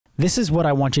This is what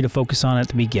I want you to focus on at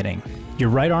the beginning. Your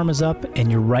right arm is up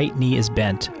and your right knee is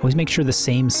bent. Always make sure the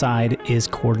same side is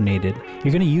coordinated.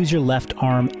 You're going to use your left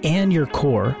arm and your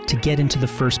core to get into the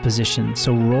first position.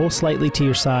 So roll slightly to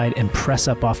your side and press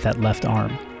up off that left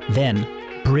arm. Then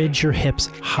bridge your hips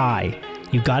high.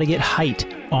 You've got to get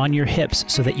height on your hips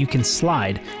so that you can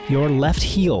slide your left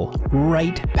heel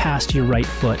right past your right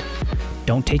foot.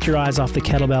 Don't take your eyes off the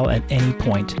kettlebell at any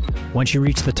point. Once you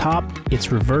reach the top,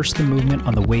 it's reverse the movement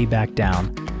on the way back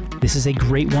down. This is a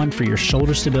great one for your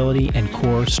shoulder stability and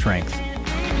core strength.